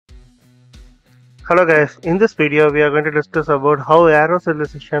Hello guys, in this video we are going to discuss about how arrow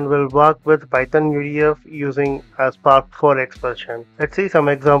serialization will work with Python UDF using a Spark 4 expression. Let's see some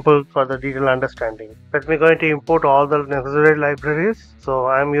examples for the detailed understanding. Let me going to import all the necessary libraries. So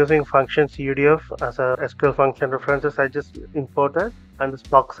I am using functions UDF as a SQL function references I just imported and the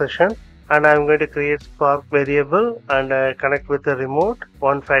Spark session. And I'm going to create Spark variable and connect with the remote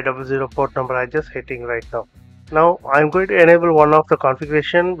 1500 port number I just hitting right now. Now I'm going to enable one of the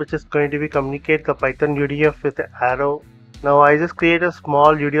configuration which is going to be communicate the Python UDF with the arrow. Now I just create a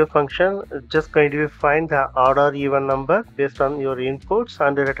small UDF function just going to be find the odd or even number based on your inputs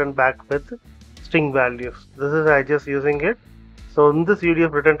and return back with string values. This is I just using it. So in this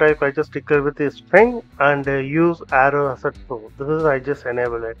UDF return type I just declare with a string and use arrow as a true. This is I just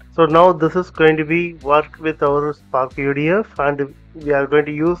enable it. So now this is going to be work with our Spark UDF and we are going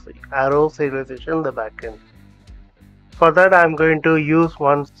to use arrow serialization in the backend. For that I'm going to use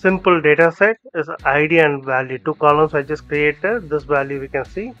one simple data set is ID and value. Two columns I just created. This value we can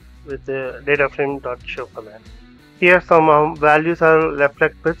see with the data frame.show command. Here some values are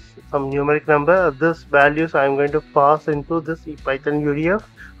reflect with some numeric number. This values I'm going to pass into this Python UDF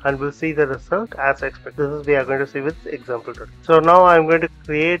and we'll see the result as expected. This is we are going to see with example today. So now I'm going to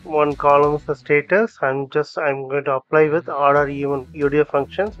create one column for status and I'm going to apply with order even UDF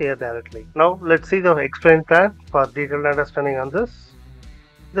functions here directly. Now let's see the explain plan for detailed understanding on this.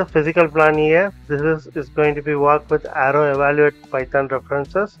 The physical plan here, this is going to be work with arrow evaluate Python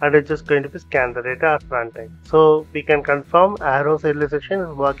references and it's just going to be scan the data at runtime. So we can confirm arrow serialization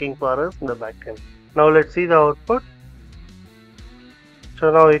is working for us in the backend. Now let's see the output. So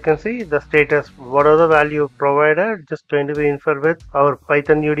now you can see the status, whatever the value provided, just going to be inferred with our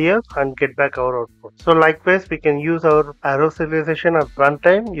Python UDF and get back our output. So likewise, we can use our arrow serialization at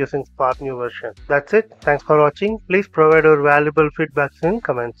runtime using Spark new version. That's it. Thanks for watching. Please provide your valuable feedbacks in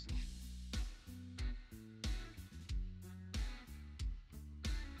comments.